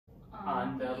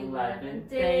On the 11th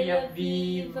day of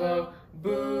Vivo,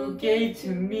 Boo gave to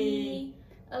me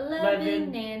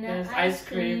 11 bananas ice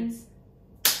creams.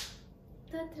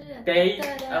 Day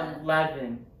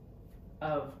 11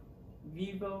 of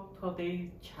Vivo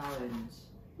 12-day challenge.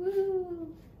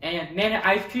 Woo. And banana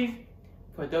ice cream,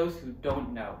 for those who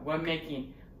don't know, we're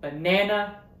making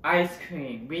banana ice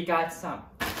cream. We got some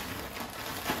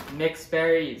mixed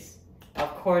berries,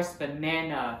 of course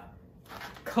banana,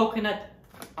 coconut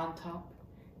on top,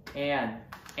 and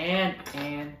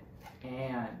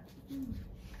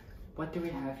what do we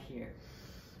have here?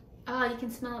 Oh, you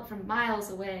can smell it from miles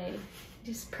away. It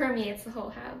just permeates the whole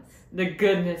house. The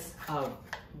goodness of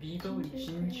Vivo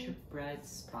gingerbread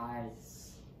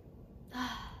spice.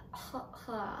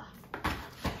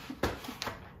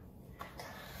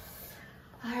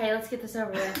 Alright, let's get this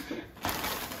over with.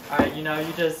 Alright, you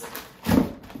just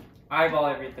eyeball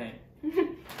everything.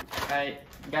 Alright,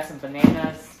 you got some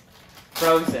bananas,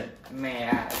 frozen, may I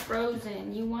add.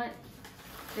 Frozen, you want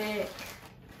thick.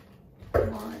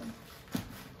 Come on.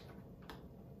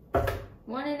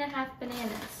 1.5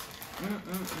 bananas.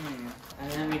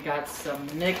 And then we got some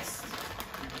mixed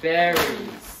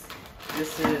berries.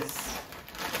 This is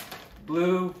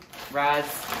blue, raz,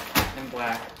 and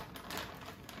black.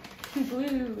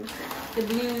 Blue. The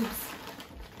blues.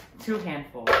 2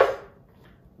 handfuls.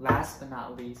 Last but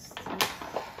not least.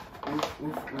 Oof,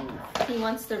 oof, oof. He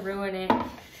wants to ruin it.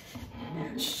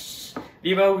 Shh.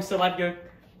 Vivo, we still like your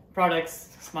products.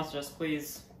 Sponsor us,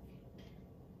 please.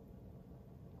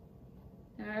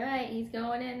 Alright, he's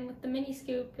going in with the mini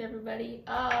scoop, everybody.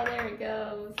 Oh, there he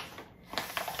goes.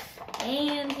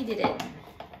 And he did it.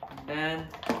 Then,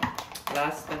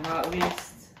 last but not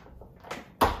least,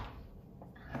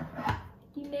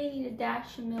 you may need a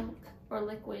dash of milk or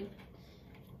liquid.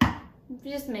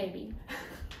 Just maybe.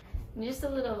 Just a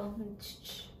little,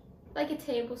 like a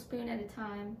tablespoon at a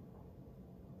time.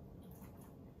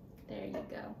 There you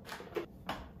go.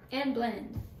 And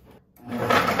blend.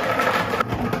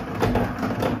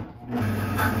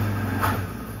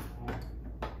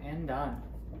 and done.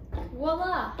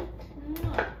 Voila!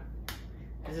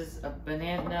 This is a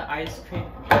banana ice cream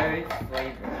berry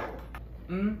flavor.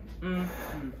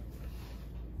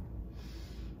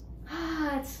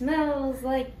 Ah, it smells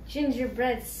like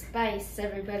gingerbread spice,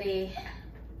 everybody.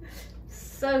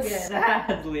 So good.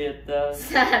 Sadly, it does.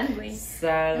 Sadly.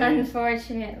 Sadly.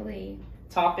 Unfortunately.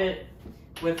 Top it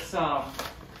with some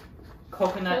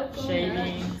coconut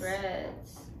shavings.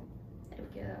 Shreds. There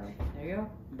we go. There you go.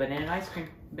 Banana ice cream,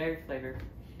 berry flavor.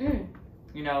 Mm.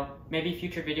 You know, maybe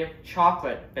future video,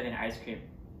 chocolate banana ice cream,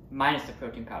 minus the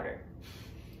protein powder.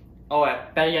 Oh,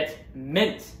 better yet,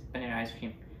 mint banana ice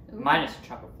cream, minus the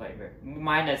chocolate flavor,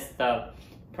 minus the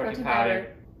protein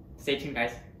powder. Stay tuned,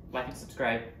 guys. Like and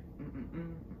subscribe.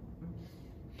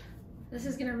 This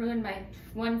is gonna ruin my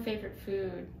one favorite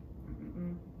food.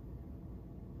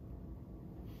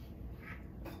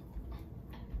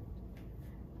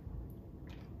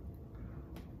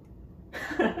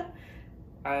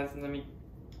 Let me.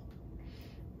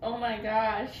 Oh my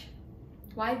gosh.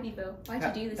 Why, Vivo? Why'd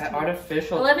you do this that to me?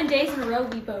 artificial. 11 days in a row,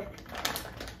 Vivo.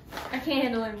 I can't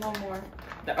handle it one more.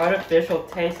 The artificial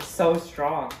taste is so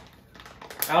strong.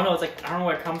 I don't know. It's like I don't know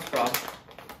where it comes from.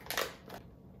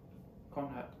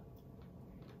 Coconut.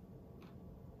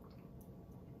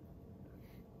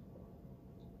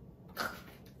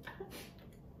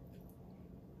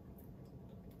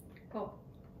 Oh.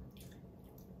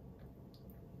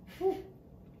 Whew.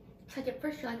 It's like at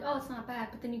first you're like, oh, it's not bad,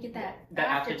 but then you get that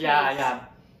aftertaste. Yeah.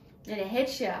 And it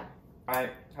hits you.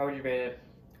 Alright, how would you rate it?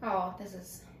 Oh, this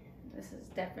is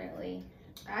definitely.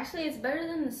 Actually, it's better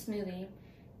than the smoothie.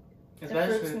 It's the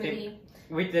better fruit than smoothie.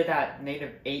 We did that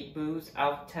negative 8 boos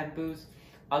out of 10 boos.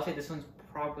 I'll say this one's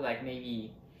probably like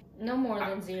maybe. No more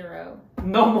than 0.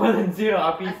 No more than 0.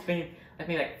 I'll be thinking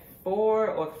like 4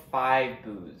 or 5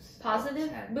 boos. Positive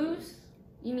boos?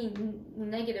 You mean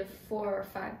negative 4 or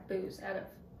 5 boos out of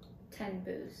 10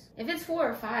 boos. If it's 4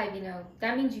 or 5, you know,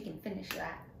 that means you can finish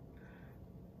that.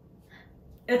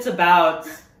 It's about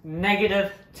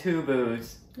negative 2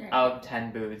 boos out of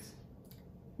 10 boos.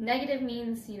 Negative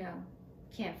means, you know,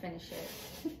 can't finish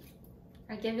it.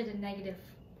 I give it a negative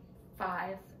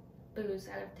 5 boos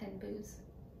out of 10 boos.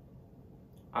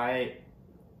 Alright,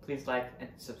 please like and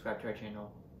subscribe to our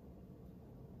channel.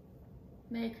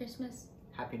 Merry Christmas.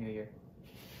 Happy New Year.